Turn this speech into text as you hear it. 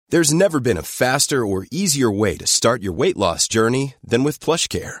There's never been a faster or easier way to start your weight loss journey than with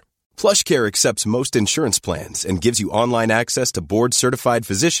PlushCare. PlushCare accepts most insurance plans and gives you online access to board-certified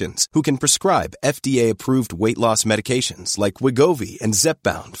physicians who can prescribe FDA-approved weight loss medications like Wegovy and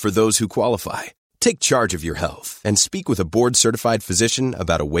Zepbound for those who qualify. Take charge of your health and speak with a board-certified physician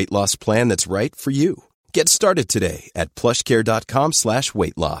about a weight loss plan that's right for you. Get started today at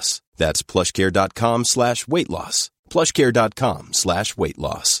plushcare.com/weight loss. That's plushcare.com/weight loss. plushcare.com/weight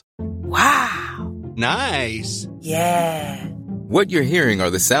loss. Wow. Nice. Yeah. What you're hearing are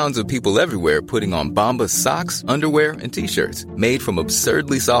the sounds of people everywhere putting on Bombas socks, underwear, and T-shirts made from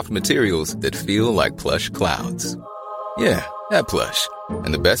absurdly soft materials that feel like plush clouds. Yeah, that plush.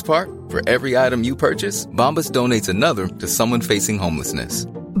 And the best part? For every item you purchase, Bombas donates another to someone facing homelessness.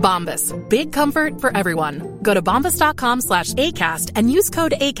 Bombas. Big comfort for everyone. Go to bombas.com/ACAST and use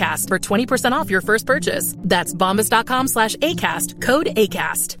code ACAST for 20% off your first purchase. That's bombas.com/ACAST. Code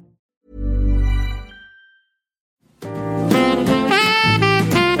ACAST.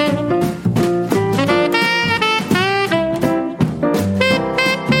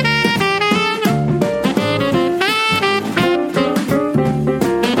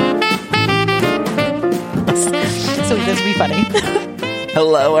 So this will be funny.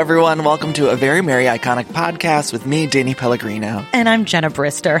 Hello, everyone. Welcome to a very merry, iconic podcast with me, Danny Pellegrino. And I'm Jenna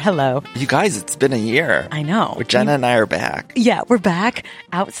Brister. Hello. You guys, it's been a year. I know. Jenna and I are back. Yeah, we're back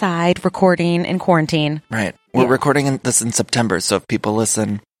outside recording in quarantine. Right. We're recording this in September, so if people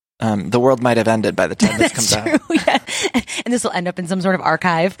listen, the world might have ended by the time this comes true. out. Yeah. And this will end up in some sort of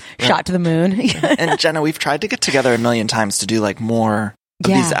archive shot to the moon. And Jenna, we've tried to get together a million times to do like more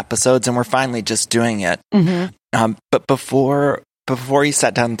of these episodes, and we're finally just doing it. Mm-hmm. But before you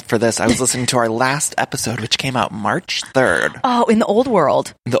sat down for this, I was listening to our last episode, which came out March 3rd. Oh, in the old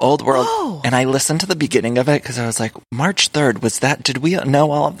world. The old world. Oh. And I listened to the beginning of it because I was like, March 3rd, did we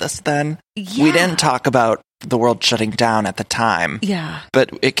know all of this then? Yeah. We didn't talk about the world shutting down at the time. Yeah. But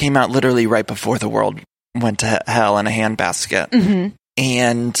it came out literally right before the world went to hell in a handbasket. Mm-hmm.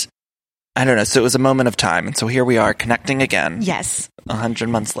 And I don't know. So it was a moment of time. And so here we are connecting again. Yes. 100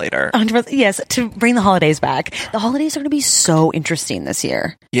 months later. 100%, yes, to bring the holidays back. The holidays are going to be so interesting this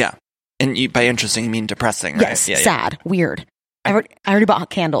year. Yeah. And by interesting, you mean depressing, right? Yes, Yeah, sad, weird. I already bought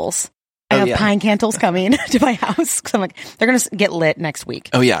candles. I have pine candles coming to my house. So I'm like, they're going to get lit next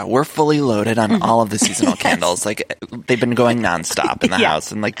week. Oh, yeah. We're fully loaded on all of the seasonal candles. Like, they've been going nonstop in the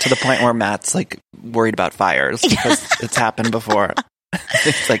house. And, like, to the point where Matt's, like, worried about fires because it's happened before.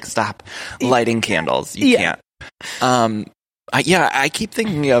 It's like, stop lighting candles. You can't. I keep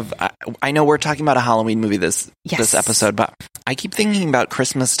thinking of, I know we're talking about a Halloween movie this episode, but I keep thinking about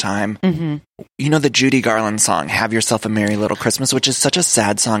Christmas time. Mm-hmm. You know the Judy Garland song, Have Yourself a Merry Little Christmas, which is such a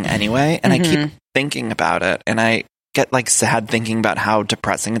sad song anyway. And I keep thinking about it, and I get like sad thinking about how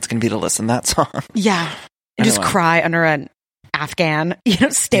depressing it's going to be to listen to that song. Yeah. And just cry under an Afghan,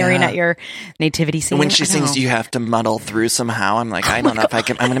 staring at your nativity scene. When she sings, you have to muddle through somehow. I'm like, I don't know if I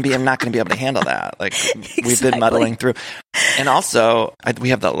can. I'm not going to be able to handle that. Like we've been muddling through, and also we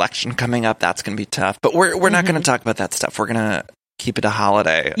have the election coming up. That's going to be tough. But we're not going to talk about that stuff. We're going to keep it a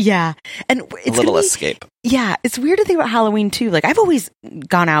holiday. Yeah, and it's a little escape. Yeah, it's weird to think about Halloween too. Like I've always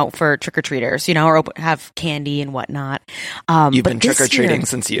gone out for trick or treaters, or have candy and whatnot. You've been trick or treating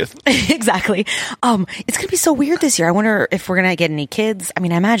since youth. Exactly. It's gonna be so weird this year. I wonder if we're gonna get any kids. I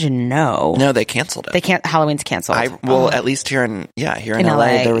mean, I imagine no. No, they canceled it. They can't. Halloween's canceled. At least here in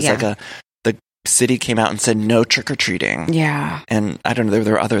LA, there was the city came out and said no trick or treating. Yeah, and I don't know.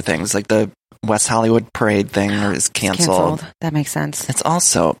 There were other things like the West Hollywood parade thing is canceled. That makes sense. It's all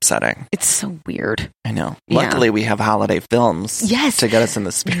so upsetting. It's so weird. I know. Luckily, we have holiday films to get us in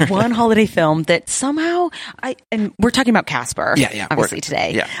the spirit. One holiday film that somehow, and we're talking about Casper, obviously,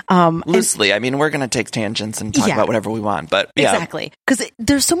 today. Yeah. Loosely. I mean, we're going to take tangents and talk about whatever we want, but Exactly. Because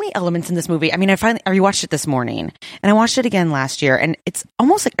there's so many elements in this movie. I mean, I rewatched it this morning, and I watched it again last year, and it's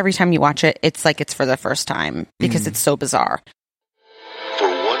almost like every time you watch it, it's like it's for the first time because it's so bizarre. For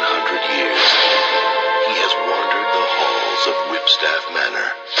 100 years, he has wandered the halls of Whipstaff Manor.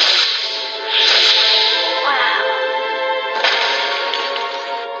 Wow.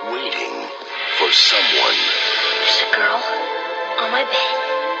 Waiting for someone. There's a girl on my bed.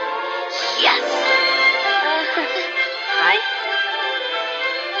 Yes. Hi.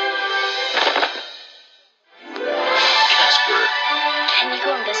 Casper. Can you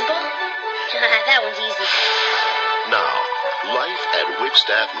go invisible? That one's easy. Now, life at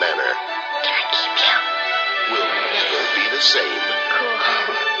Whipstaff Manor Can I keep you? will never be the same. Cool.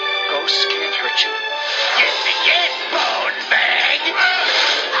 Ghosts can't hurt you. Get bone bag!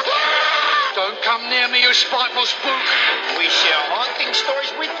 Don't come near me, you spiteful spook. We share haunting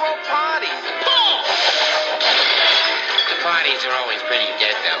stories. We throw parties. The parties are always pretty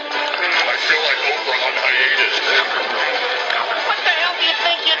dead, though. I feel like Oprah on hiatus. What the hell do you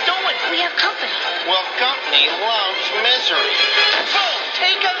think you're doing? We have company. Well, company loves misery. So,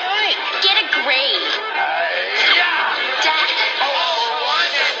 take a drink. Get a grade. Yeah. Dad.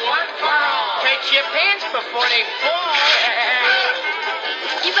 One and one for all. Fix your pants before they fall.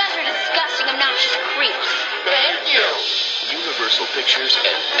 You guys are disgusting, obnoxious creeps. Thank you. Universal Pictures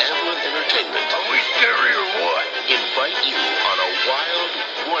and Amblin Entertainment. Are we scary or what? Invite you on a wild,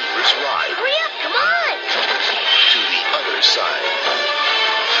 wondrous ride Hurry up, come on. to the other side.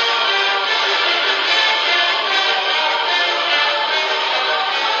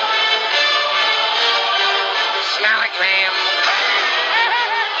 Smell it, Graham.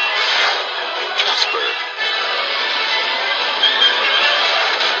 Casper.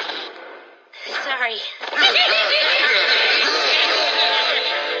 Sorry.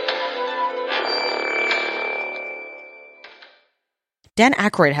 Dan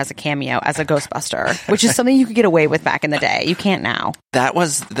Aykroyd has a cameo as a Ghostbuster, which is something you could get away with back in the day. You can't now.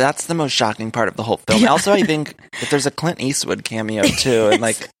 That's the most shocking part of the whole film. Also, I think that there's a Clint Eastwood cameo too, and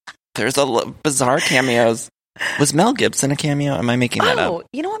like there's bizarre cameos. Was Mel Gibson a cameo? Am I making that up? Oh,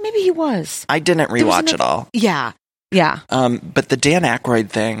 you know what? Maybe he was. I didn't rewatch it all. Yeah. But the Dan Aykroyd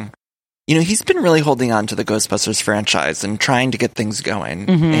thing, he's been really holding on to the Ghostbusters franchise and trying to get things going.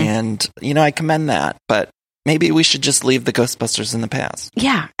 Mm-hmm. And, I commend that. But maybe we should just leave the Ghostbusters in the past.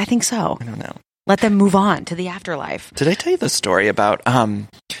 Yeah, I think so. I don't know. Let them move on to the afterlife. Did I tell you the story about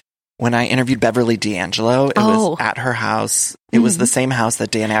when I interviewed Beverly D'Angelo? It was at her house. It was the same house that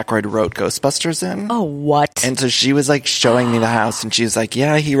Dan Aykroyd wrote Ghostbusters in. Oh, what? And so she was like showing me the house, and she was like,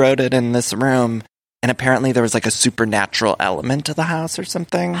 yeah, he wrote it in this room. And apparently there was like a supernatural element to the house or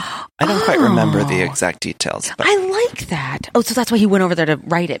something. I don't quite remember the exact details. But I like that. Oh, so that's why he went over there to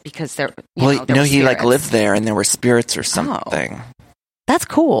write it, because there he spirits. like lived there and there were spirits or something. Oh, that's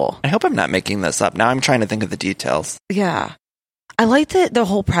cool. I hope I'm not making this up. Now I'm trying to think of the details. Yeah. I like the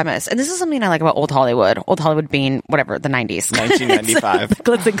whole premise. And this is something I like about old Hollywood. Old Hollywood being, whatever, the 90s. 1995. The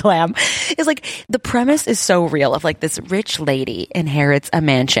glitz and glam. It's like, the premise is so real of like this rich lady inherits a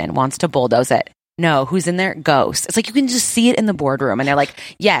mansion, wants to bulldoze it. No, who's in there? Ghost. It's like you can just see it in the boardroom, and they're like,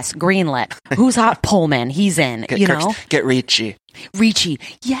 yes, greenlit. Who's hot? Pullman. He's in, Get Ricci. Ricci.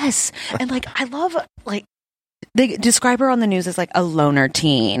 Yes. And like, I love, like, they describe her on the news as like a loner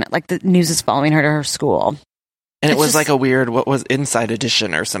teen. Like the news is following her to her school. And it was like a weird, what was Inside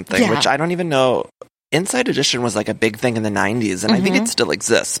Edition or something, which I don't even know. Inside Edition was like a big thing in the 90s, and I think it still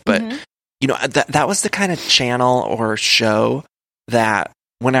exists. But, that was the kind of channel or show that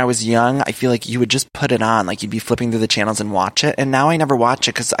when I was young, I feel like you would just put it on. Like you'd be flipping through the channels and watch it. And now I never watch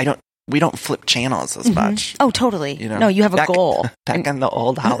it because we don't flip channels as much. Oh, totally. No, you have a goal. Back in the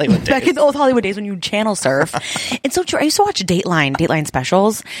old Hollywood days. Back in the old Hollywood days when you channel surf. It's so true. I used to watch Dateline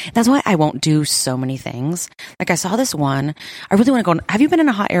specials. That's why I won't do so many things. Like I saw this one. I really want to go. Have you been in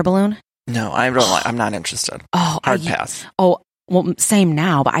a hot air balloon? No, I don't. I'm not interested. Oh, hard pass. Oh, well, same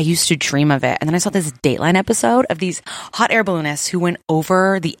now, but I used to dream of it. And then I saw this Dateline episode of these hot air balloonists who went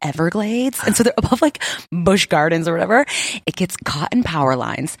over the Everglades. And so they're above like Busch Gardens or whatever. It gets caught in power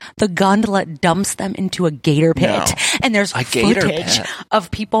lines. The gondola dumps them into a gator pit. No. And there's footage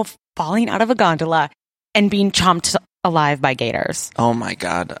of people falling out of a gondola and being chomped alive by gators. Oh my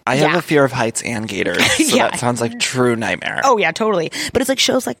God. I have a fear of heights and gators. So that sounds like true nightmare. Oh yeah, totally. But it's like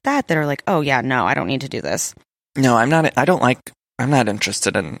shows like that are like, oh yeah, no, I don't need to do this. No, I'm not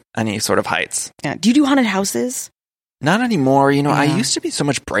interested in any sort of heights. Yeah. Do you do haunted houses? Not anymore. I used to be so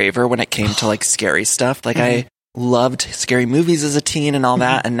much braver when it came to like scary stuff. Like I loved scary movies as a teen and all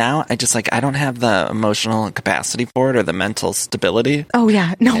that. And now I just I don't have the emotional capacity for it or the mental stability. Oh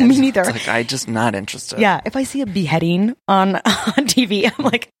yeah. No, me neither. It's like, I just not interested. Yeah. If I see a beheading on TV, I'm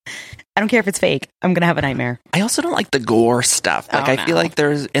like, I don't care if it's fake. I'm going to have a nightmare. I also don't like the gore stuff. I feel like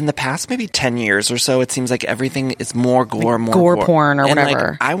there's, in the past maybe 10 years or so, it seems like everything is more gore, more gore porn or and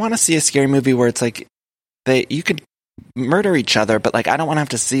whatever. I want to see a scary movie where it's like, you could murder each other, but I don't want to have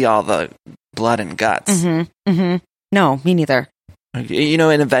to see all the blood and guts. No, me neither.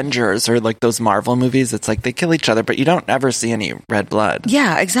 In Avengers or like those Marvel movies, it's like they kill each other, but you don't ever see any red blood.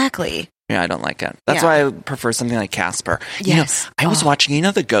 Yeah, exactly. Yeah, I don't like it. That's why I prefer something like Casper. Yes. I was watching,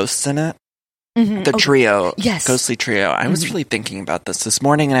 the ghosts in it? The trio. Yes. Ghostly trio. I was really thinking about this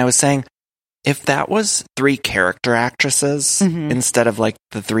morning, and I was saying, if that was 3 character actresses instead of like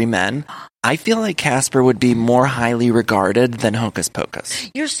the 3 men, I feel like Casper would be more highly regarded than Hocus Pocus.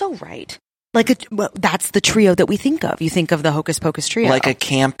 You're so right. Like, that's the trio that we think of. You think of the Hocus Pocus trio. Like a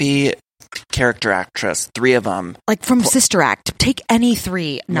campy character actress, 3 of them. Like from Sister Act. Take any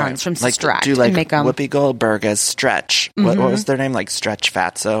 3 nuns from Sister Act do like and make them. Whoopi Goldberg as Stretch. What was their name? Like Stretch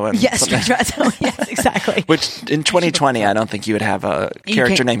Fatso. And yes, Stretch Fatso. Yes, exactly. Which in 2020, I don't think you would have a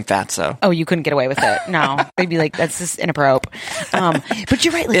character named Fatso. Oh, you couldn't get away with it. No, they'd be like, that's just inappropriate. But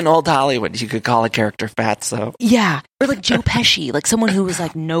you're right. Like, in old Hollywood, you could call a character Fatso. Yeah, or like Joe Pesci, like someone who was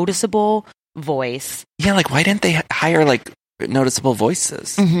like noticeable voice. Yeah, like why didn't they hire like noticeable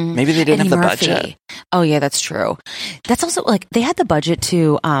voices? Maybe they didn't Eddie have the Murphy. budget. Oh yeah, that's true. That's also like they had the budget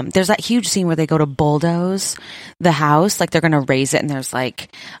to there's that huge scene where they go to bulldoze the house, like they're gonna raise it, and there's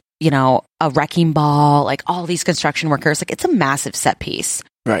like, you know, a wrecking ball, like all these construction workers. Like it's a massive set piece.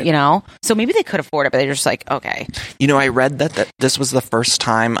 Right. You know? So maybe they could afford it, but they're just like, okay. You know, I read that this was the first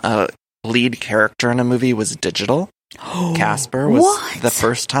time a lead character in a movie was digital. Casper was the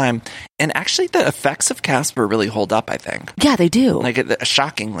first time. And actually, the effects of Casper really hold up, I think. Yeah, they do. Like,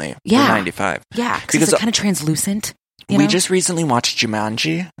 shockingly, yeah. for 95. Yeah, because it's kind of translucent. We just recently watched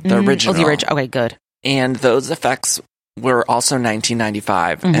Jumanji, the original. Oh, the original. Okay, good. And those effects were also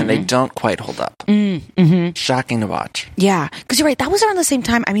 1995, and they don't quite hold up. Shocking to watch. Yeah, because you're right. That was around the same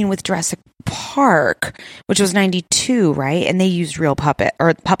time, I mean, with Jurassic Park, which was 92, right? And they used real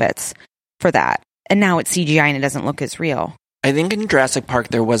puppets for that. And now it's CGI and it doesn't look as real. I think in Jurassic Park,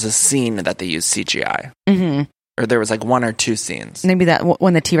 there was a scene that they used CGI. Or there was like 1 or 2 scenes. Maybe that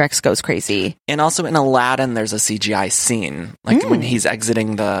when the T-Rex goes crazy. And also in Aladdin, there's a CGI scene, like when he's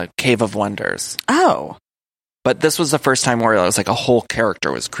exiting the Cave of Wonders. Oh. But this was the first time where it was like a whole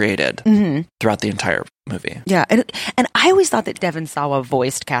character was created throughout the entire movie. Yeah, and I always thought that Devon Sawa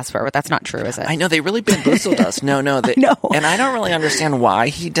voiced Casper, but that's not true, is it? I know, they really bamboozled us. No. No. And I don't really understand why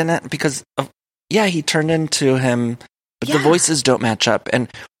he didn't, because, he turned into him, but the voices don't match up. And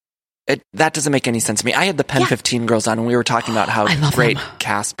that doesn't make any sense to me. I had the Pen 15 girls on, and we were talking about how great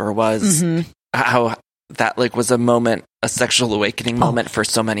Casper was, how that like was a sexual awakening moment for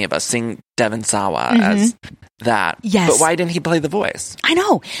so many of us, seeing Devon Sawa as that. Yes. But why didn't he play the voice? I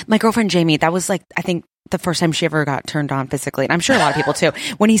know. My girlfriend Jamie, that was like, I think the first time she ever got turned on physically. And I'm sure a lot of people too.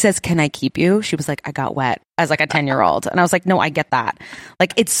 When he says, "Can I keep you?" She was like, "I got wet," as like a 10-year-old. And I was like, no, I get that.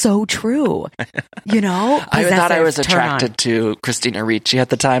 Like, it's so true. You know? I thought I was attracted to Christina Ricci at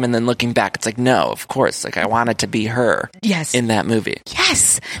the time. And then looking back, it's like, no, of course. Like, I wanted to be her in that movie.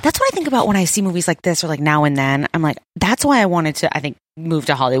 Yes. That's what I think about when I see movies like this or like Now and Then. I'm like, that's why I wanted to, I think, move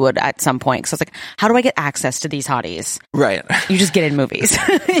to Hollywood at some point. So I was like, how do I get access to these hotties? Right. You just get in movies.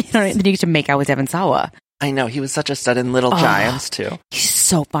 You know, then you get to make out with Devon Sawa. I know. He was such a stud in Little Giants, too. He's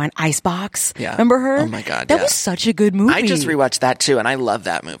so fun. Icebox. Yeah. Remember her? Oh, my God. That was such a good movie. I just rewatched that, too, and I love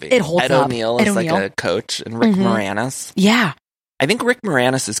that movie. It holds Ed up. O'Neill is like a coach, and Rick Moranis. Yeah. I think Rick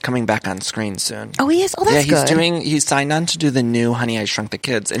Moranis is coming back on screen soon. Oh, he is? Oh, that's good. He's signed on to do the new Honey, I Shrunk the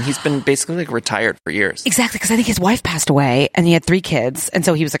Kids, and he's been basically like retired for years. Exactly, because I think his wife passed away, and he had 3 kids, and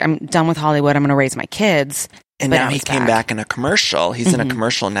so he was like, I'm done with Hollywood, I'm going to raise my kids. And now he came back in a commercial. He's in a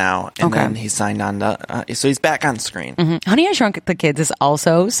commercial now, and then he signed on to, so he's back on screen. Honey, I Shrunk the Kids is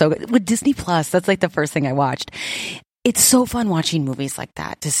also so good. With Disney Plus, that's like the first thing I watched. It's so fun watching movies like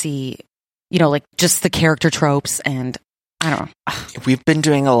that to see, you know, like just the character tropes, and I don't know. We've been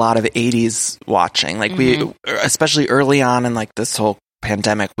doing a lot of 80s watching. Like we, especially early on in like this whole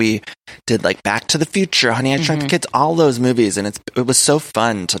pandemic, we did like Back to the Future, Honey, I Shrunk the Kids, all those movies. And it was so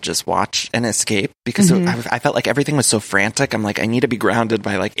fun to just watch and escape because I felt like everything was so frantic. I'm like, I need to be grounded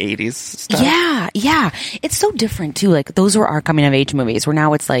by like 80s stuff. Yeah. It's so different too. Like those were our coming of age movies where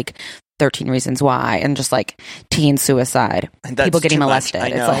now it's like 13 Reasons Why and just like teen suicide, people getting molested.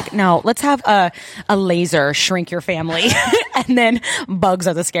 It's like, no, let's have a laser shrink your family and then bugs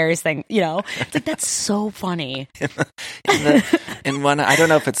are the scariest thing, you know? It's like, that's so funny. And one, I don't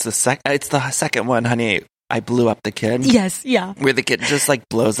know if it's the second one, Honey, I Blew Up the Kid. Yes, yeah. Where the kid just like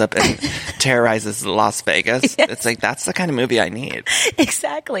blows up and terrorizes Las Vegas. Yes. It's like, that's the kind of movie I need.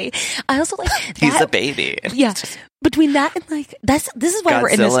 Exactly. I also like that. He's a baby. Yeah. Between that and like, this is why we're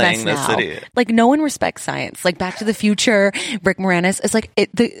in this mess now. City. Like no one respects science. Like Back to the Future, Rick Moranis, it's like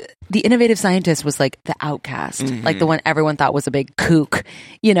the innovative scientist was like the outcast. Like the one everyone thought was a big kook,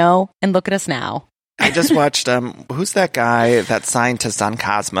 you know? And look at us now. I just watched, who's that guy, that scientist on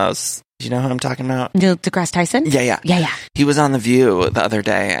Cosmos? Do you know who I'm talking about? Neil deGrasse Tyson? Yeah. He was on The View the other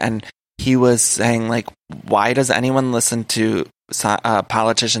day, and he was saying, like, why does anyone listen to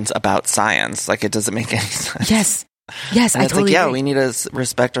politicians about science? Like, it doesn't make any sense. Yes, and I it's totally like, agree. we need to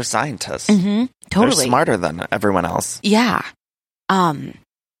respect our scientists. Totally. They're smarter than everyone else. Yeah. I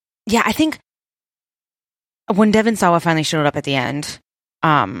think when Devon Sawa finally showed up at the end,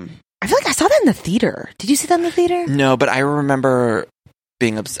 I feel like I saw that in the theater. Did you see that in the theater? No, but I remember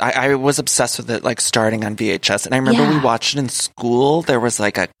being I was obsessed with it, like starting on VHS. And I remember we watched it in school. There was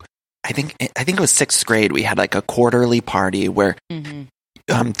like I think it was 6th grade. We had like a quarterly party where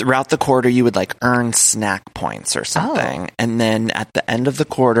throughout the quarter you would like earn snack points or something. And then at the end of the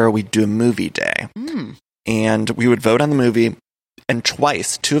quarter, we'd do a movie day. And we would vote on the movie. And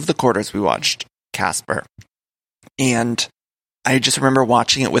twice, 2 of the quarters, we watched Casper. And I just remember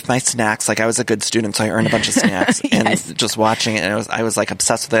watching it with my snacks. Like I was a good student, so I earned a bunch of snacks and just watching it. And I was like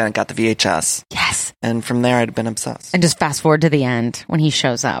obsessed with it. And I got the VHS. Yes. And from there, I'd been obsessed. And just fast forward to the end when he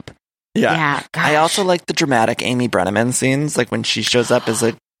shows up. Yeah. I also like the dramatic Amy Brenneman scenes, like when she shows up as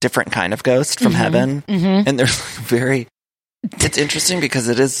a different kind of ghost from heaven. And there's like it's interesting because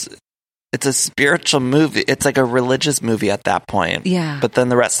it's a spiritual movie. It's like a religious movie at that point. Yeah. But then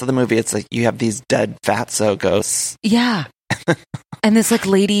the rest of the movie, it's like you have these dead fatso ghosts. Yeah. And this like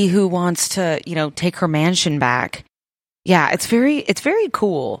lady who wants to, take her mansion back. Yeah, it's very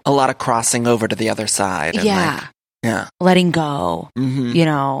cool. A lot of crossing over to the other side. And letting go.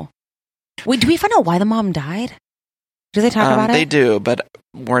 Wait, do we find out why the mom died? Do they talk about it? They do, but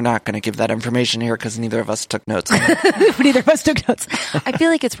we're not going to give that information here because neither of us took notes. Neither of us took notes. I feel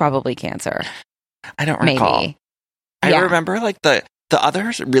like it's probably cancer. I don't recall. Maybe. I remember like the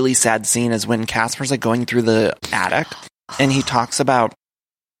other really sad scene is when Casper's like going through the attic and he talks about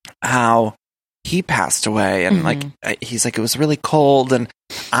how he passed away and like he's like it was really cold, and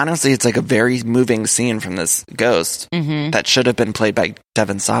honestly it's like a very moving scene from this ghost that should have been played by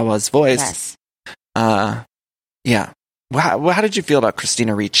Devon Sawa's voice. How did you feel about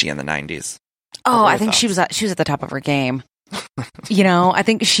Christina Ricci in the 90s? Oh, I think she was at the top of her game. I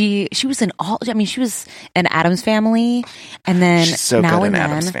think she was in all. I mean, she was in Addams Family, and then she's so now good and in then,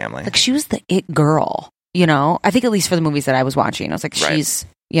 Addams Family. like she was the it girl. I think at least for the movies that I was watching, I was like, she's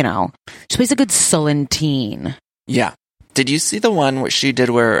she plays a good sullen teen. Yeah. Did you see the one where she did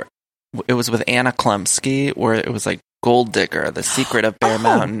where it was with Anna Klumsky, where it was like Gold Digger, The Secret of Bear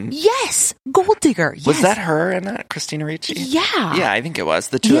Mountain? Yes, Gold Digger. Yes. Was that her and that Christina Ricci? Yeah. Yeah, I think it was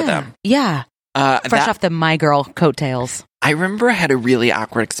the two of them. Yeah. Fresh off the My Girl coattails. I remember I had a really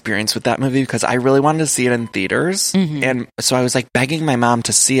awkward experience with that movie because I really wanted to see it in theaters. And so I was like begging my mom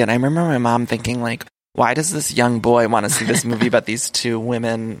to see it. I remember my mom thinking like, why does this young boy want to see this movie about these two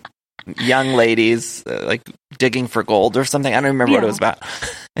women, young ladies, like digging for gold or something? I don't remember what it was about.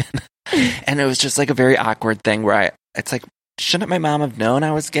 And it was just like a very awkward thing where it's like, shouldn't my mom have known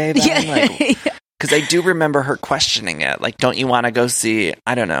I was gay then? Because I do remember her questioning it. Like, don't you want to go see,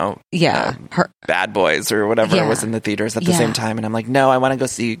 I don't know, Bad Boys or whatever was in the theaters at the same time? And I'm like, no, I want to go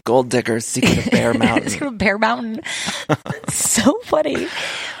see Gold Digger's Secret of Bear Mountain. Secret of Bear Mountain. So funny.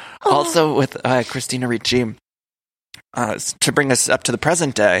 Also with Christina Ricci, to bring us up to the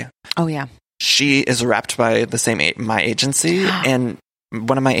present day. Oh, yeah. She is repped by the same my agency, and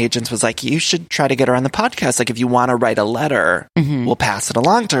one of my agents was like, you should try to get her on the podcast. Like, if you want to write a letter, we'll pass it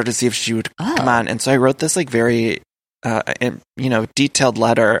along to her to see if she would come on. And so I wrote this like very, detailed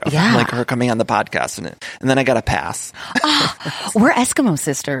letter of like her coming on the podcast, and then I got a pass. We're Eskimo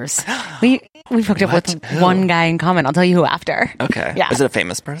sisters. We hooked up with one guy in common. I'll tell you who after. Okay. Yeah. Is it a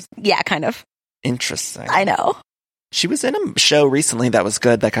famous person? Yeah, kind of. Interesting. I know. She was in a show recently that was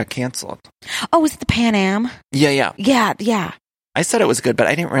good that got canceled. Oh, was it the Pan Am? Yeah. Yeah. I said it was good, but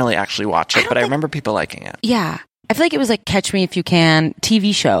I didn't really actually watch it, but I remember people liking it. Yeah. I feel like it was like Catch Me If You Can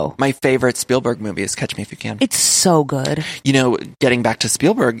TV show. My favorite Spielberg movie is Catch Me If You Can. It's so good. Getting back to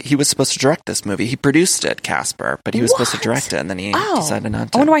Spielberg, he was supposed to direct this movie. He produced it, Casper, but he was supposed to direct it, and then he decided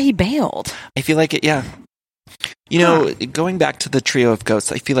not to. I wonder why he bailed. I feel like it, yeah. Going back to the trio of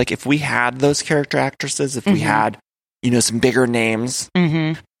ghosts, I feel like if we had those character actresses, if we had, some bigger names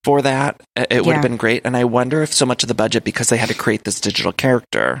for that, it would have been great. And I wonder if so much of the budget, because they had to create this digital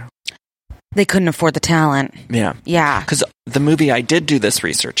character, they couldn't afford the talent. Yeah. Because the movie, I did do this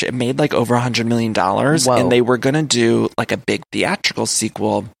research. It made like over $100 million. And they were going to do like a big theatrical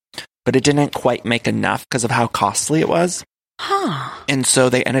sequel, but it didn't quite make enough because of how costly it was. And so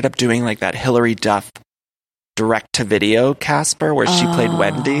they ended up doing like that Hilary Duff direct-to-video Casper where she played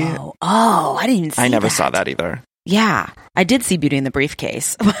Wendy. Oh, I didn't see I never saw that either. Yeah. I did see Beauty in the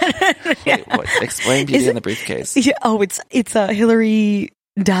Briefcase. Wait, what? Explain Beauty in the Briefcase. Yeah, it's a Hilary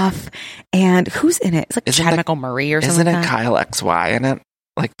Duff, and who's in it? It's like Chad Michael-Murray or something. Isn't it Kyle XY in it?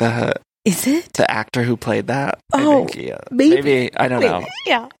 Like Is it? The actor who played that? Oh, I think maybe. I don't know.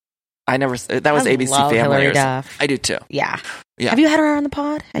 Yeah. I never. That was ABC Family. Hilary Duff. I do too. Yeah. Have you had her on the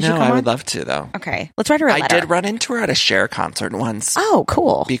pod? No, I would love to though. Okay, let's write her a letter. I did run into her at a Cher concert once. Oh,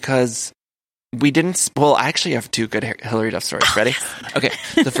 cool. Because we didn't. Well, I actually have two good Hilary Duff stories. Ready? Okay.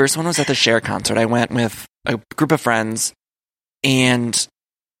 The first one was at the Cher concert. I went with a group of friends, and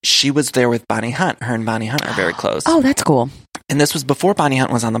she was there with Bonnie Hunt. Her and Bonnie Hunt are very close. Oh, that's cool. And this was before Bonnie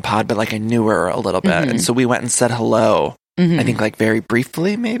Hunt was on the pod, but like I knew her a little bit. And so we went and said hello, I think like very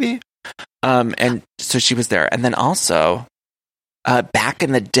briefly maybe. And so she was there. And then also, back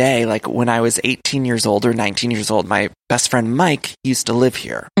in the day, like when I was 18 years old or 19 years old, my best friend Mike used to live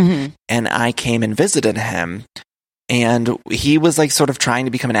here. And I came and visited him. And he was like sort of trying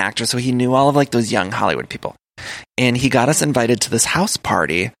to become an actor. So he knew all of like those young Hollywood people. And he got us invited to this house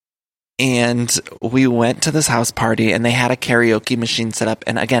party. And we went to this house party and they had a karaoke machine set up.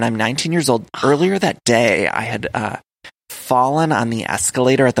 And again, I'm 19 years old. Earlier that day, I had fallen on the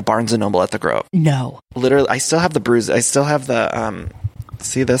escalator at the Barnes & Noble at the Grove. No. Literally, I still have the bruise. I still have the,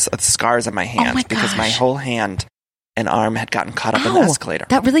 see this? Scars on my hand because my whole hand and arm had gotten caught up in the escalator.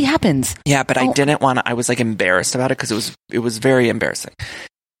 That really happens. Yeah, but I didn't want to, I was like embarrassed about it because it was very embarrassing.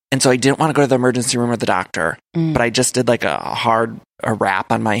 And so I didn't want to go to the emergency room or the doctor, but I just did like a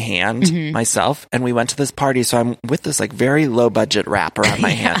wrap on my hand myself. And we went to this party. So I'm with this like very low budget wrapper on my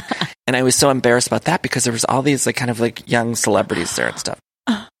hand. And I was so embarrassed about that because there was all these like kind of like young celebrities there and stuff.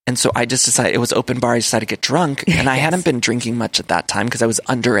 And so I just decided, it was open bar. I decided to get drunk. And I hadn't been drinking much at that time because I was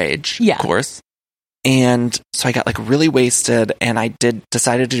underage, of course. And so I got like really wasted and I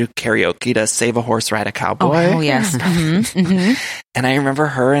decided to do karaoke to Save a Horse, Ride a Cowboy. Oh, yes. And I remember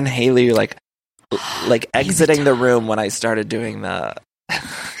her and Haley like exiting the room when I started doing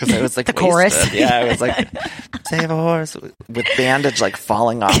because I was like the chorus. Yeah, I was like, Save a Horse with bandage like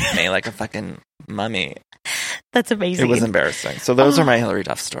falling off me like a fucking mummy. That's amazing. It was embarrassing. So those are my Hillary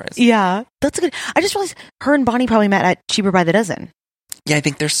Duff stories. Yeah, that's good. I just realized her and Bonnie probably met at Cheaper by the Dozen. Yeah, I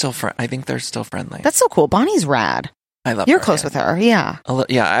think they're still friendly. That's so cool. Bonnie's rad. I love You're her. close with her. Yeah.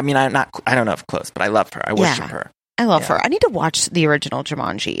 Yeah. I mean, I don't know if close, but I love her. I worship her. I love her. I need to watch the original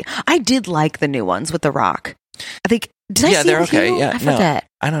Jumanji. I did like the new ones with The Rock. I think, did I see they're okay. You? Yeah. I forget.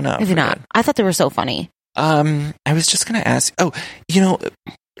 No, I don't know. Maybe not. I thought they were so funny. I was just going to ask,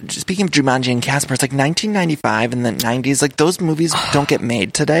 speaking of Jumanji and Casper, it's like 1995 and the 90s, like those movies don't get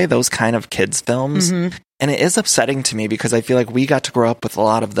made today, those kind of kids films. And it is upsetting to me because I feel like we got to grow up with a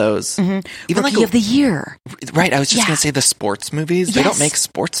lot of those. Even Rookie of the Year. Right. I was just going to say the sports movies. They don't make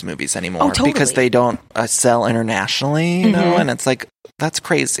sports movies anymore because they don't sell internationally, you know? And it's like, that's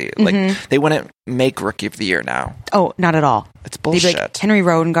crazy. Like they wouldn't make Rookie of the Year now. Oh, not at all. It's bullshit. Like, Henry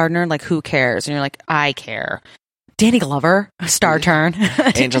Rodengartner, like who cares? And you're like, I care. Danny Glover, star turn.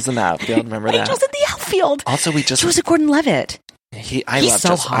 Angels in the Outfield. Remember that? Angels in the Outfield. Also, Joseph Gordon-Levitt.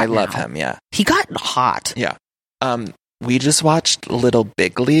 I love him. Yeah, he got hot. Yeah. We just watched Little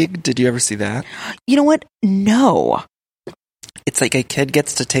Big League. Did you ever see that? You know what? No. It's like a kid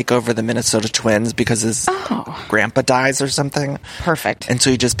gets to take over the Minnesota Twins because his grandpa dies or something. Perfect. And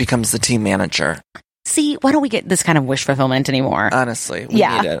so he just becomes the team manager. See, why don't we get this kind of wish fulfillment anymore? Honestly, we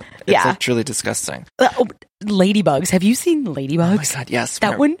need it. It's like truly disgusting. Ladybugs. Have you seen Ladybugs? Oh my God, yes.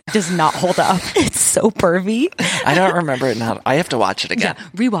 That one does not hold up. It's so pervy. I don't remember it now. I have to watch it again. Yeah,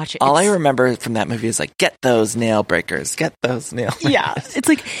 rewatch it. All I remember from that movie is like, get those nail breakers. Get those nail breakers. Yeah. It's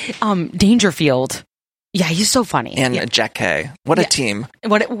like Dangerfield. Yeah, he's so funny. And Jack Hay. What a team.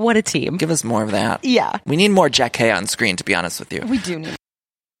 What a team. Give us more of that. Yeah. We need more Jack Hay on screen, to be honest with you. We do need.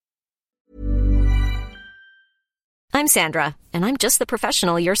 I'm Sandra, and I'm just the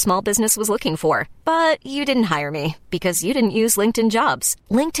professional your small business was looking for. But you didn't hire me because you didn't use LinkedIn Jobs.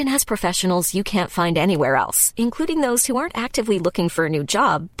 LinkedIn has professionals you can't find anywhere else, including those who aren't actively looking for a new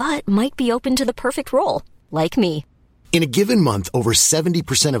job, but might be open to the perfect role, like me. In a given month, over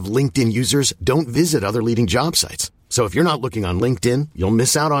 70% of LinkedIn users don't visit other leading job sites. So if you're not looking on LinkedIn, you'll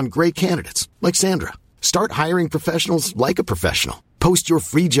miss out on great candidates like Sandra. Start hiring professionals like a professional. Post your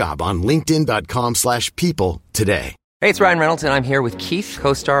free job on linkedin.com/people today. Hey, it's Ryan Reynolds, and I'm here with Keith,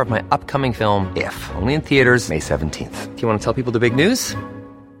 co-star of my upcoming film, If, only in theaters May 17th. Do you want to tell people the big news?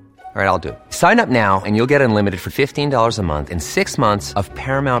 All right, I'll do it. Sign up now and you'll get unlimited for $15 a month and 6 months of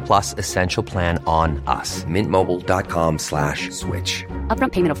Paramount Plus Essential Plan on us. MintMobile.com/switch.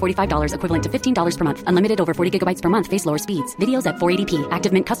 Upfront payment of $45 equivalent to $15 per month. Unlimited over 40 gigabytes per month. Face lower speeds. Videos at 480p.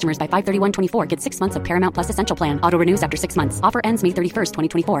 Active Mint customers by 531.24 get 6 months of Paramount Plus Essential Plan. Auto renews after 6 months. Offer ends May 31st,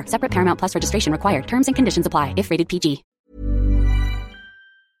 2024. Separate Paramount Plus registration required. Terms and conditions apply if rated PG.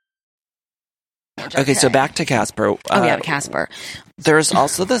 Okay, so back to Casper. Casper. There's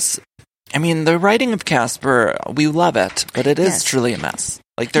also this, I mean, the writing of Casper, we love it, but it is truly a mess.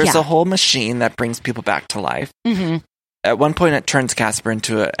 Like, there's a whole machine that brings people back to life. At one point, it turns Casper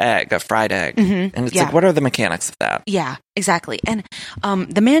into an egg, a fried egg. And it's like, what are the mechanics of that? Yeah, exactly. And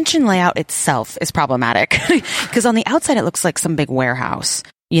the mansion layout itself is problematic because on the outside, it looks like some big warehouse,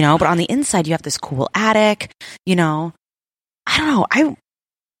 you know, but on the inside, you have this cool attic, you know. I don't know.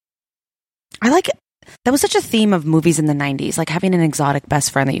 That was such a theme of movies in the 90s, like having an exotic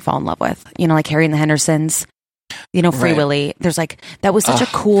best friend that you fall in love with. You know, like Harry and the Hendersons, you know, Free Willy. There's like, that was such a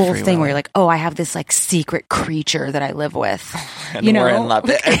cool thing where you're like, oh, I have this like secret creature that I live with. And you know? we're in love.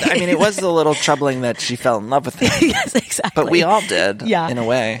 I mean, it was a little troubling that she fell in love with him. Yes, exactly. But we all did, in a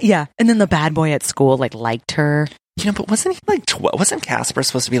way. Yeah. And then the bad boy at school like liked her. You know, but wasn't he like 12? Wasn't Casper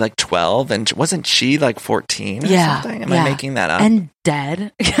supposed to be like 12? And wasn't she like 14 or something? Am I making that up? And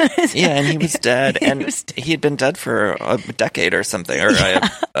dead. Yeah, and he was dead. And he had been dead for a decade or something, or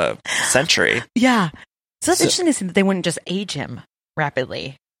a century. Yeah. So that's interesting to see that they wouldn't just age him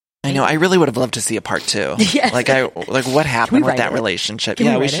rapidly. I know. I really would have loved to see a part 2. Yes. Like what happened with that relationship?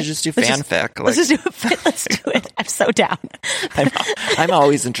 Can we should just do fanfic. Let's just do it. Let's do it. I'm so down. I'm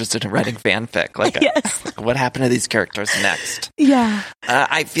always interested in writing fanfic. Like, yes. What happened to these characters next? Yeah.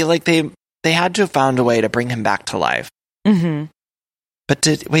 I feel like they had to have found a way to bring him back to life. Mm-hmm. But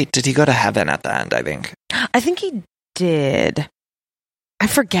did he go to heaven at the end? I think he did. I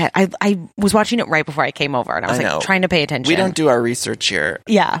forget. I was watching it right before I came over, and I was like trying to pay attention. We don't do our research here.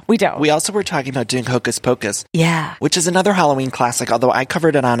 Yeah, we don't. We also were talking about doing Hocus Pocus. Yeah. Which is another Halloween classic, although I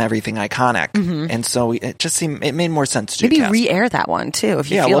covered it on Everything Iconic. Mm-hmm. And so it made more sense to do maybe Casper. re-air that one, too,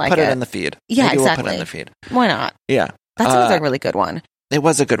 if you feel we'll like put it in the feed. Yeah, maybe exactly. We'll put it in the feed. Why not? Yeah. That sounds like a really good one. It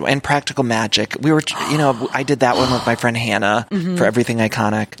was a good one. And Practical Magic. We were, I did that one with my friend Hannah for Everything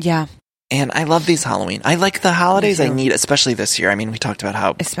Iconic. Yeah. And I love these Halloween. I like the holidays I need, especially this year. I mean, we talked about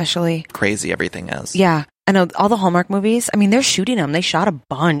how crazy everything is. Yeah. I know all the Hallmark movies. I mean, they're shooting them. They shot a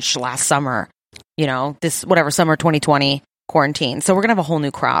bunch last summer. You know, summer 2020 quarantine. So we're going to have a whole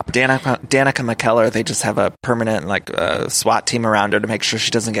new crop. Danica McKellar, they just have a permanent SWAT team around her to make sure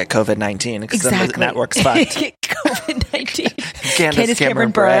she doesn't get COVID-19 because then the network's fucked. COVID-19. Candace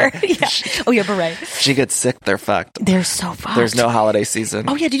Cameron Bure. Yeah. Oh, yeah, Bure. She gets sick, they're fucked. They're so fucked. There's no holiday season.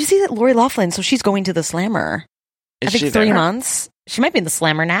 Oh, yeah. Did you see that Lori Loughlin? So she's going to the Slammer. Is I think she 3 there? months. She might be in the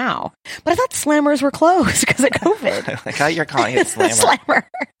Slammer now. But I thought Slammers were closed because of COVID. Like how you're calling it Slammer. Slammer.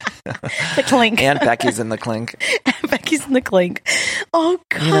 The Clink. And Becky's in the Clink. Becky's in the Clink. Oh,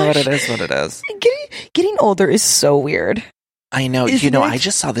 gosh. You know what it is. Getting older is so weird. I know. I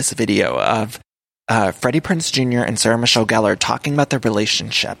just saw this video of Freddie Prinze Jr. and Sarah Michelle Gellar talking about their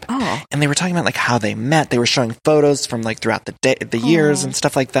relationship. Oh. And they were talking about how they met. They were showing photos from throughout the years and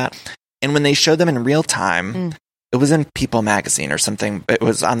stuff like that. And when they showed them in real time, it was in People magazine or something. It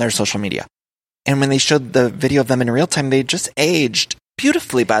was on their social media. And when they showed the video of them in real time, they just aged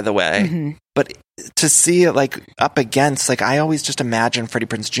beautifully, by the way. Mm-hmm. But to see it up against, I always just imagine Freddie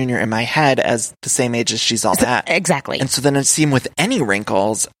Prinze Jr. in my head as the same age as she's all that. Exactly. And so then I see him with any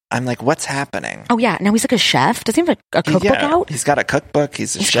wrinkles. I'm like, what's happening? Oh, yeah. Now he's like a chef. Does he have a cookbook out? He's got a cookbook.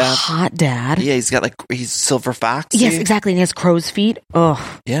 He's a chef. A hot dad. Yeah, he's got he's Silver Fox. Yes, exactly. And he has crow's feet.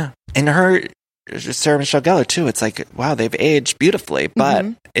 Oh. Yeah. And Sarah Michelle Gellar, too. It's wow, they've aged beautifully, but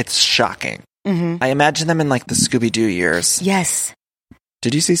it's shocking. Mm-hmm. I imagine them in the Scooby-Doo years. Yes.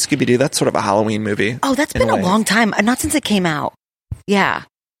 Did you see Scooby-Doo? That's sort of a Halloween movie. Oh, that's been a long time. Not since it came out. Yeah.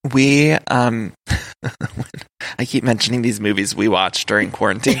 We, I keep mentioning these movies we watched during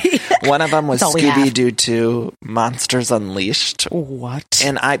quarantine. One of them was Scooby-Doo 2 Monsters Unleashed. What?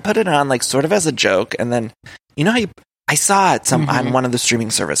 And I put it on sort of as a joke. And then, how I saw it on one of the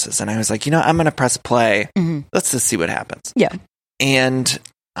streaming services. And I was like, I'm going to press play. Mm-hmm. Let's just see what happens. Yeah. And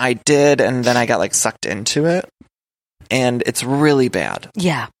I did. And then I got sucked into it. And it's really bad.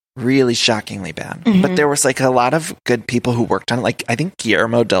 Yeah. Really shockingly bad. Mm-hmm. But there was a lot of good people who worked on it. I think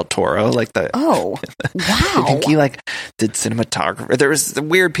Guillermo del Toro, Oh, wow. I think he did cinematography. There was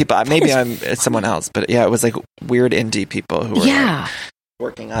weird people. Maybe it's someone else, but yeah, it was weird indie people who were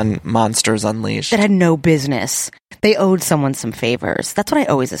working on Monsters Unleashed. That had no business. They owed someone some favors. That's what I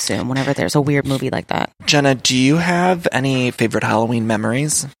always assume whenever there's a weird movie like that. Jenna, do you have any favorite Halloween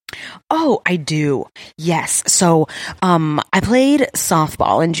memories? Oh, I do. Yes. So, I played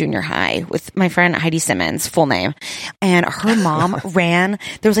softball in junior high with my friend Heidi Simmons, full name, and her mom there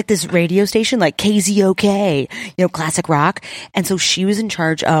was this radio station, KZOK, classic rock. And so she was in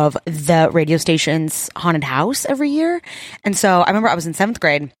charge of the radio station's haunted house every year. And so I remember I was in 7th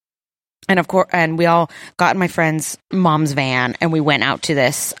grade. And of course, and we all got in my friend's mom's van and we went out to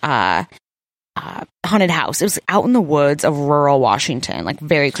this, haunted house. It was out in the woods of rural Washington,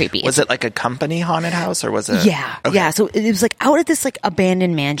 very creepy. Was it a company haunted house or was it? Yeah. Okay. Yeah. So it was out at this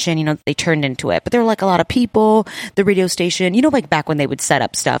abandoned mansion, they turned into it, but there were a lot of people, the radio station, back when they would set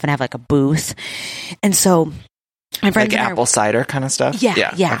up stuff and have a booth. And so My friends like and apple cider kind of stuff?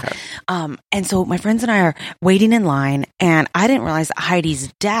 Yeah. Okay. And so my friends and I are waiting in line, and I didn't realize that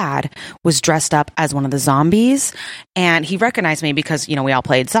Heidi's dad was dressed up as one of the zombies, and he recognized me because, you know, we all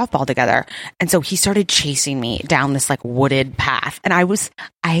played softball together. And so he started chasing me down this like wooded path, and I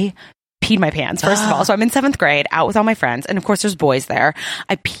peed my pants, first of all. So I'm in 7th grade, out with all my friends. And of course, there's boys there.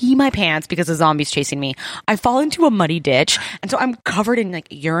 I pee my pants because the zombie's chasing me. I fall into a muddy ditch. And so I'm covered in like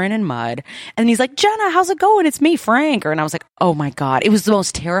urine and mud. And he's like, Jenna, how's it going? It's me, Frank. And I was like, oh my God. It was the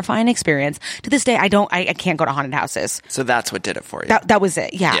most terrifying experience. To this day, I can't go to haunted houses. So that's what did it for you. That was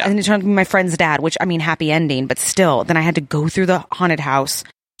it. Yeah. And then it turned out to be my friend's dad, which, I mean, happy ending, but still, then I had to go through the haunted house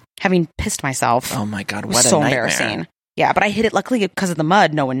having pissed myself. Oh my God. It was What a so nightmare. embarrassing. Yeah, but I hid it. Luckily, because of the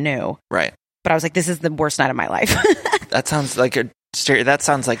mud, no one knew. Right. But I was like, this is the worst night of my life. That sounds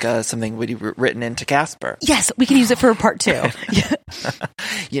like something would be written into Casper. Yes, we can use it for part 2.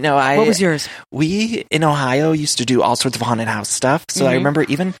 You know, what was yours? We in Ohio used to do all sorts of haunted house stuff. So I remember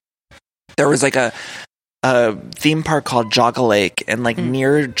even there was like a theme park called Jogga Lake, and like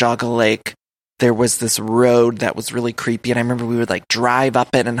near Jogga Lake, there was this road that was really creepy, and I remember we would like drive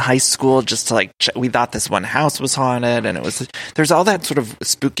up it in high school just to like we thought this one house was haunted, and there's all that sort of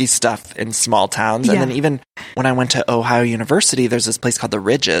spooky stuff in small towns. And then even when I went to Ohio University, there's this place called the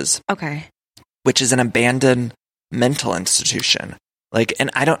Ridges, which is an abandoned mental institution. Like, and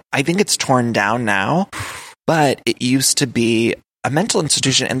I think it's torn down now, but it used to be a mental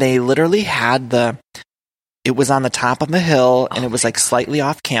institution, and they literally had it was on the top of a hill, and it was like slightly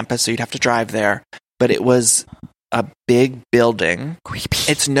off campus, so you'd have to drive there. But it was a big building. Creepy.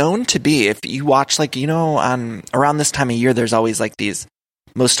 It's known to be, if you watch, like, you know, around this time of year, there's always like these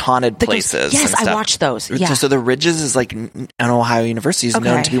most haunted places. Yes, I watched those. Yeah. So the Ridges is like an Ohio University is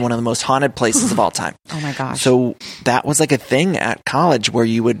known to be one of the most haunted places of all time. Oh my gosh. So that was like a thing at college where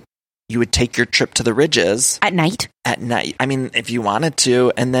you would take your trip to the Ridges at night. I mean, if you wanted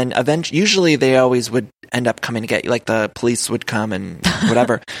to, and then usually they always would end up coming to get you, like the police would come and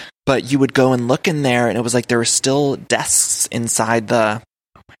whatever. But you would go and look in there, and it was like there were still desks inside the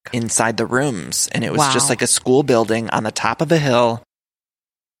rooms, and it was just like a school building on the top of a hill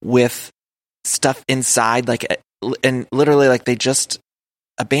with stuff inside, like, and literally like they just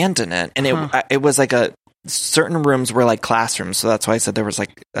abandoned it, and it was like certain rooms were like classrooms, so that's why I said there was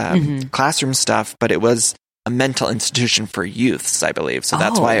like classroom stuff, but it was a mental institution for youths, I believe. So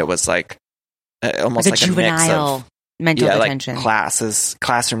that's why it was like almost like a juvenile mix of mental detention, like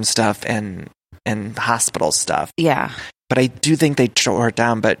classroom stuff and hospital stuff. Yeah. But I do think they tore it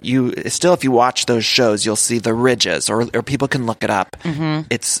down. But if you watch those shows, you'll see the Ridges, or people can look it up.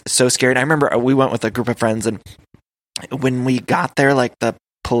 It's so scary. And I remember we went with a group of friends, and when we got there, like the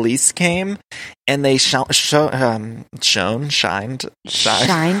police came and they shone. One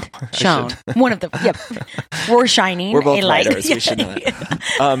of them. Yep. We're shining. We're both a light. writers. We should know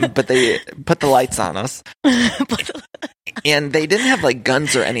that. But they put the lights on us. And they didn't have like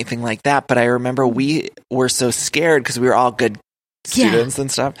guns or anything like that. But I remember we were so scared because we were all good students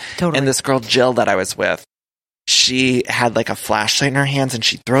and stuff. Totally. And this girl, Jill, that I was with, she had like a flashlight in her hands, and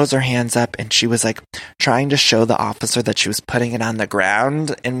she throws her hands up, and she was like trying to show the officer that she was putting it on the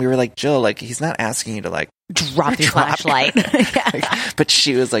ground. And we were like, Jill, like, he's not asking you to like drop your flashlight. But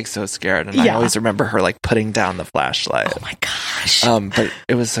she was like so scared. And I always remember her like putting down the flashlight. Oh my gosh. But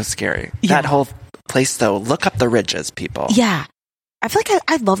it was so scary. That whole place though, look up the Ridges, people. Yeah. I feel like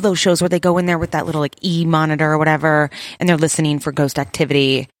I love those shows where they go in there with that little like e-monitor or whatever, and they're listening for ghost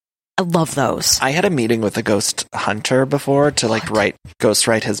activity. I love those. I had a meeting with a ghost hunter before to like write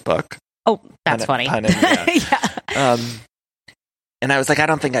his book. Oh, that's funny. Yeah. And I was like, I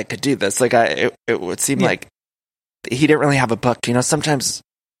don't think I could do this. Like, it would seem like he didn't really have a book. You know, sometimes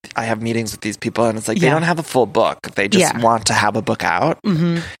I have meetings with these people, and it's like they don't have a full book. They just want to have a book out.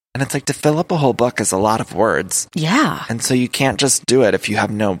 And it's like, to fill up a whole book is a lot of words. Yeah. And so you can't just do it if you have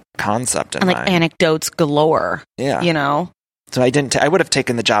no concept in mind. Like anecdotes galore. Yeah. You know? So I would have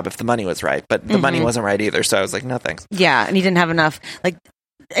taken the job if the money was right, but the money wasn't right either. So I was like, no, thanks. Yeah. And he didn't have enough like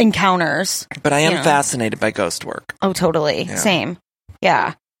encounters. But I am fascinated by ghost work. Oh, totally. Yeah. Same.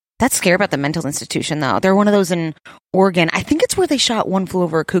 Yeah. That's scary about the mental institution, though. They're one of those in Oregon. I think it's where they shot One Flew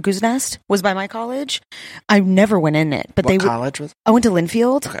Over a Cuckoo's Nest, was by my college. I never went in it. But what college was it? I went to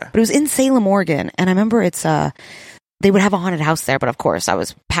Linfield, but it was in Salem, Oregon. And I remember they would have a haunted house there, but of course I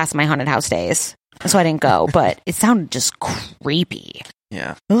was past my haunted house days. So I didn't go, but it sounded just creepy.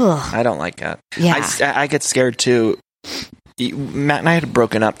 Yeah. Ugh. I don't like that. Yeah. I get scared too. Matt and I had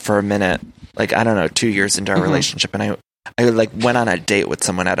broken up for a minute, like, I don't know, 2 years into our relationship. And I like went on a date with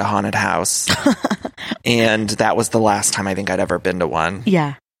someone at a haunted house. And that was the last time I think I'd ever been to one.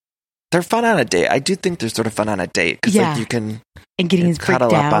 Yeah. They're fun on a date. I do think they're sort of fun on a date because like you can and getting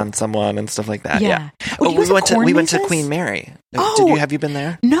cuddle up on someone and stuff like that. Yeah. Oh, we went to Queen Mary. Oh, have you been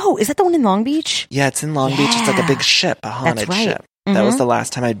there? No. Is that the one in Long Beach? Yeah, it's in Long Beach. It's like a big ship, a haunted ship. Mm-hmm. That was the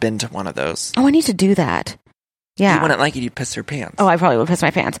last time I'd been to one of those. Oh, I need to do that. Yeah. You wouldn't like it, you'd piss your pants. Oh, I probably would piss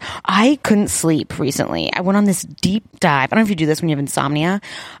my pants. I couldn't sleep recently. I went on this deep dive. I don't know if you do this when you have insomnia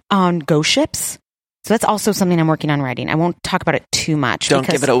on ghost ships. So that's also something I'm working on writing. I won't talk about it too much. Don't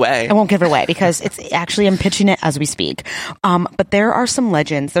give it away. I won't give it away because it's actually, I'm pitching it as we speak. But there are some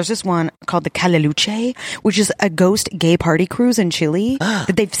legends. There's this one called the Calaluche, which is a ghost gay party cruise in Chile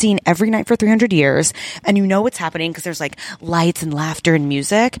that they've seen every night for 300 years. And you know what's happening because there's like lights and laughter and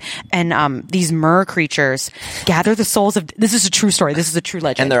music. And these mer creatures gather the souls of, this is a true story. This is a true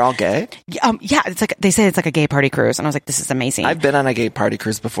legend. And they're all gay? Yeah. It's like, they say it's like a gay party cruise. And I was like, this is amazing. I've been on a gay party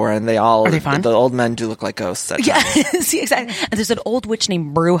cruise before and are they fun? The old men do look like ghosts. Yeah, see, exactly. And there's an old witch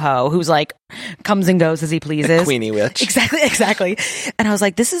named Brujo who's like comes and goes as he pleases. A queenie witch. Exactly. And I was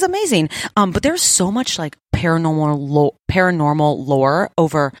like, this is amazing. But there's so much like paranormal lore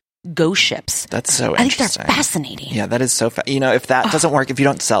over ghost ships. That's so interesting. interesting. I think they're fascinating. Yeah, that is so if that doesn't work, if you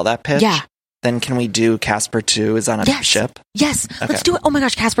don't sell that pitch, then can we do Casper 2 is on a ship? Yes. Okay. Let's do it. Oh my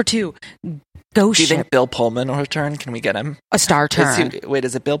gosh, Casper 2. Ghost Do you ship. think Bill Pullman will return? Can we get him? A star turn.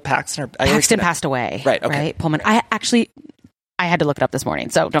 Is it Bill Paxton? Paxton passed away. Right, okay. Right? Pullman. I had to look it up this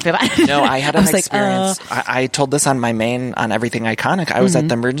morning, so don't feel bad. No, I had an experience. I told this on my on Everything Iconic. I was at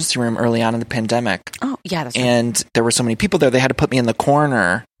the emergency room early on in the pandemic. Oh, yeah, that's right. And there were so many people there, they had to put me in the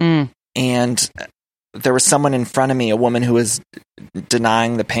corner. And there was someone in front of me, a woman who was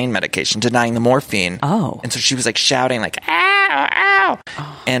denying the pain medication, denying the morphine. Oh. And so she was like shouting like, ow, ow.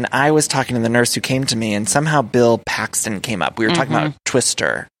 Oh. And I was talking to the nurse who came to me and somehow Bill Paxton came up. We were talking about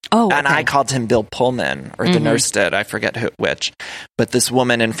Twister. Oh, okay. And I called him Bill Pullman, or the nurse did. I forget which. But this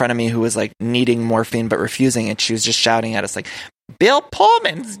woman in front of me who was like needing morphine but refusing it, she was just shouting at us like, Bill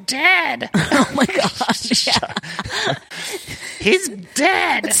Pullman's dead. Oh my gosh. Yeah. He's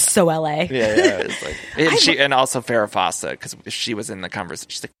dead. It's so LA. Yeah. It's like, and also Farrah Fawcett, because she was in the conversation.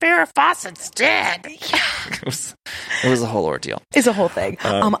 She's like, Farrah Fawcett's dead. Yeah. It was a whole ordeal. It's a whole thing.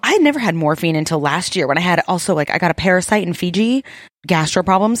 I had never had morphine until last year when I had also I got a parasite in Fiji, gastro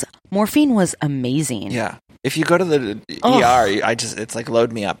problems. Morphine was amazing. Yeah. If you go to the ER, it's like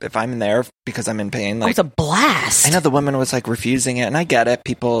load me up. If I'm in there because I'm in pain, like it's a blast. I know the woman was like refusing it, and I get it.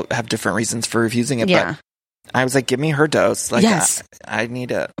 People have different reasons for refusing it, but I was like, give me her dose. Like, yes. I need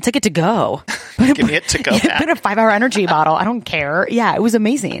it. I'll take it to go. Give me it to go. Put a 5-hour energy bottle. I don't care. Yeah, it was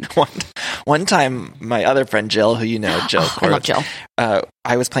amazing. One time, my other friend Jill, who you know, Jill, I love Jill.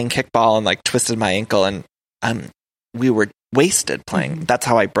 I was playing kickball and like twisted my ankle, and we were wasted playing. That's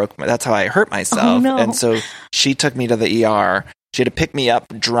how I hurt myself. Oh, no. And so she took me to the ER. She had to pick me up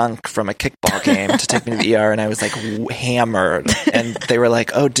drunk from a kickball game to take me to the ER, and I was like hammered. And they were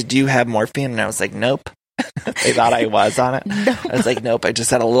like, "Oh, did you have morphine?" And I was like, "Nope." They thought I was on it. No. I was like, "Nope, I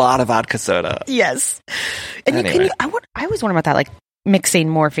just had a lot of vodka soda." Yes. And anyway. I always wonder about that, like mixing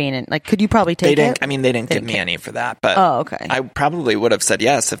morphine and like, could you probably take it? I mean, they didn't give me any for that, but okay. I probably would have said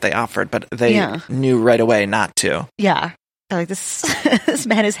yes if they offered, but they knew right away not to. Yeah. Like this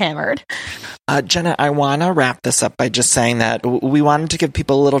man is hammered. Jenna, I want to wrap this up by just saying that we wanted to give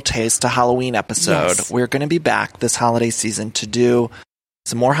people a little taste, a Halloween episode. Yes. We're going to be back this holiday season to do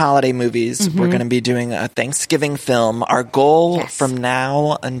some more holiday movies. We're going to be doing a Thanksgiving film. Our goal from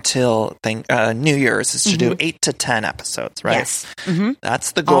now until New Year's is to do 8 to 10 episodes, right? Yes.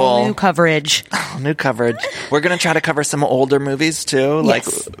 That's the goal. All new coverage. We're going to try to cover some older movies too.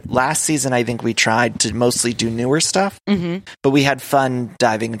 Yes. Like last season, I think we tried to mostly do newer stuff, but we had fun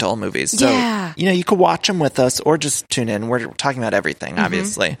diving into old movies. So, you could watch them with us or just tune in. We're talking about everything,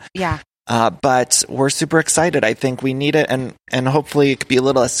 obviously. Yeah. But we're super excited. I think we need it, and hopefully it could be a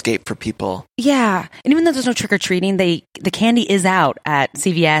little escape for people. Yeah, and even though there's no trick or treating, the candy is out at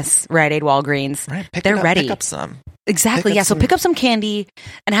CVS, Rite Aid, Walgreens. Right, they're ready. Pick up some. Exactly. So pick up some candy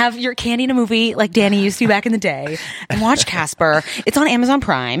and have your candy in a movie like Danny used to back in the day, and watch Casper. It's on Amazon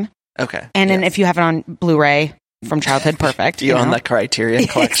Prime. Okay, and then if you have it on Blu-ray. From childhood, perfect. You own the Criterion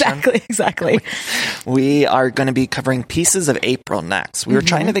collection. Exactly. We are going to be covering Pieces of April next. We were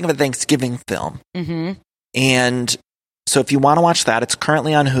trying to think of a Thanksgiving film. And so if you want to watch that, it's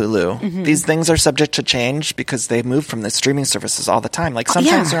currently on Hulu. These things are subject to change because they move from the streaming services all the time. Like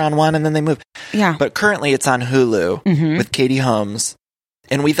sometimes they're on one and then they move. Yeah. But currently it's on Hulu with Katie Holmes.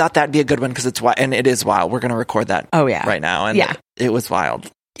 And we thought that'd be a good one because it's wild. And it is wild. We're going to record that right now. And it was wild.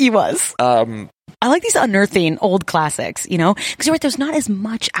 He was. I like these unearthing old classics, you know, because you're right. There's not as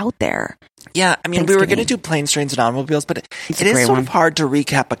much out there. Yeah. I mean, we were going to do Planes, Trains, and Automobiles, but it is sort of hard to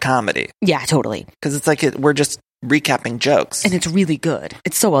recap a comedy. Yeah, totally. Because it's like we're just recapping jokes. And it's really good.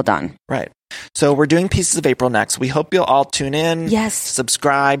 It's so well done. Right. So we're doing Pieces of April next. We hope you'll all tune in. Yes.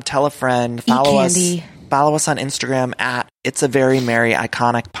 Subscribe, tell a friend, follow us. Follow us on Instagram at It's a Very Merry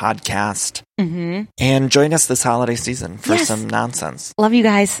Iconic Podcast. Mm-hmm. And join us this holiday season for some nonsense. Love you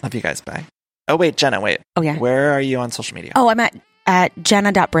guys. Love you guys. Bye. Oh, wait, Jenna, wait. Oh, yeah. Where are you on social media? Oh, I'm at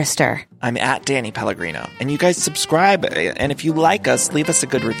Jenna.Brister. I'm at Danny Pellegrino. And you guys subscribe. And if you like us, leave us a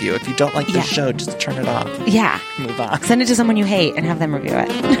good review. If you don't like the show, just turn it off. Yeah. Move on. Send it to someone you hate and have them review it.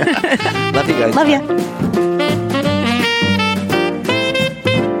 Love you guys. Love you.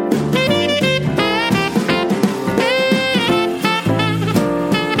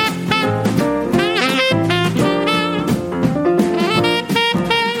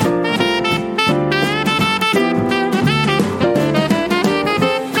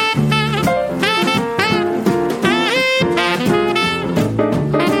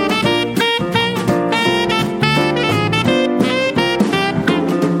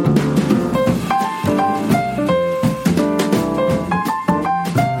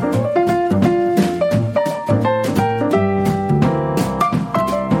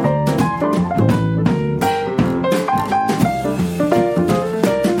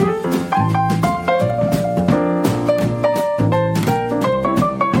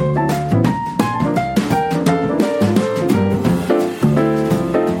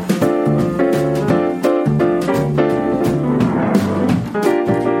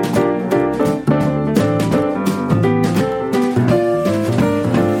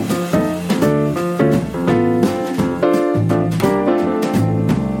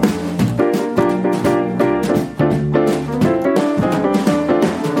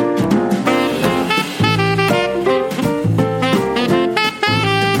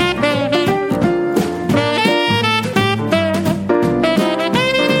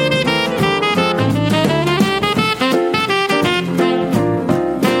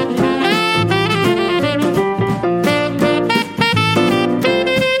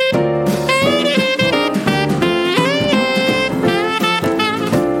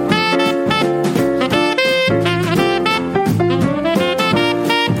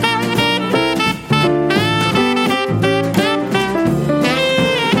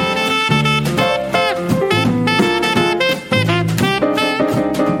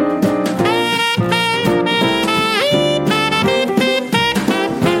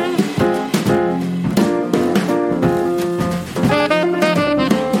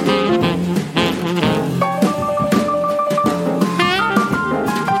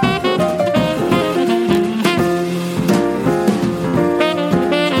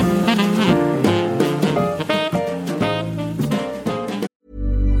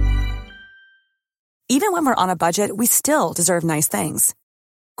 Even when we're on a budget, we still deserve nice things.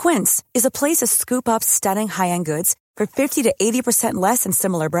 Quince is a place to scoop up stunning high-end goods for 50 to 80% less than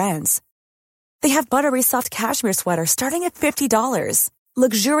similar brands. They have buttery soft cashmere sweaters starting at $50,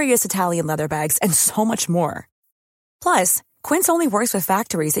 luxurious Italian leather bags, and so much more. Plus, Quince only works with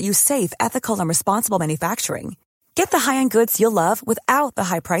factories that use safe, ethical, and responsible manufacturing. Get the high-end goods you'll love without the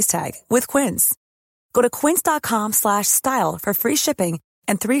high price tag with Quince. Go to quince.com/style for free shipping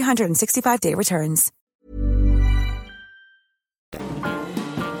and 365-day returns.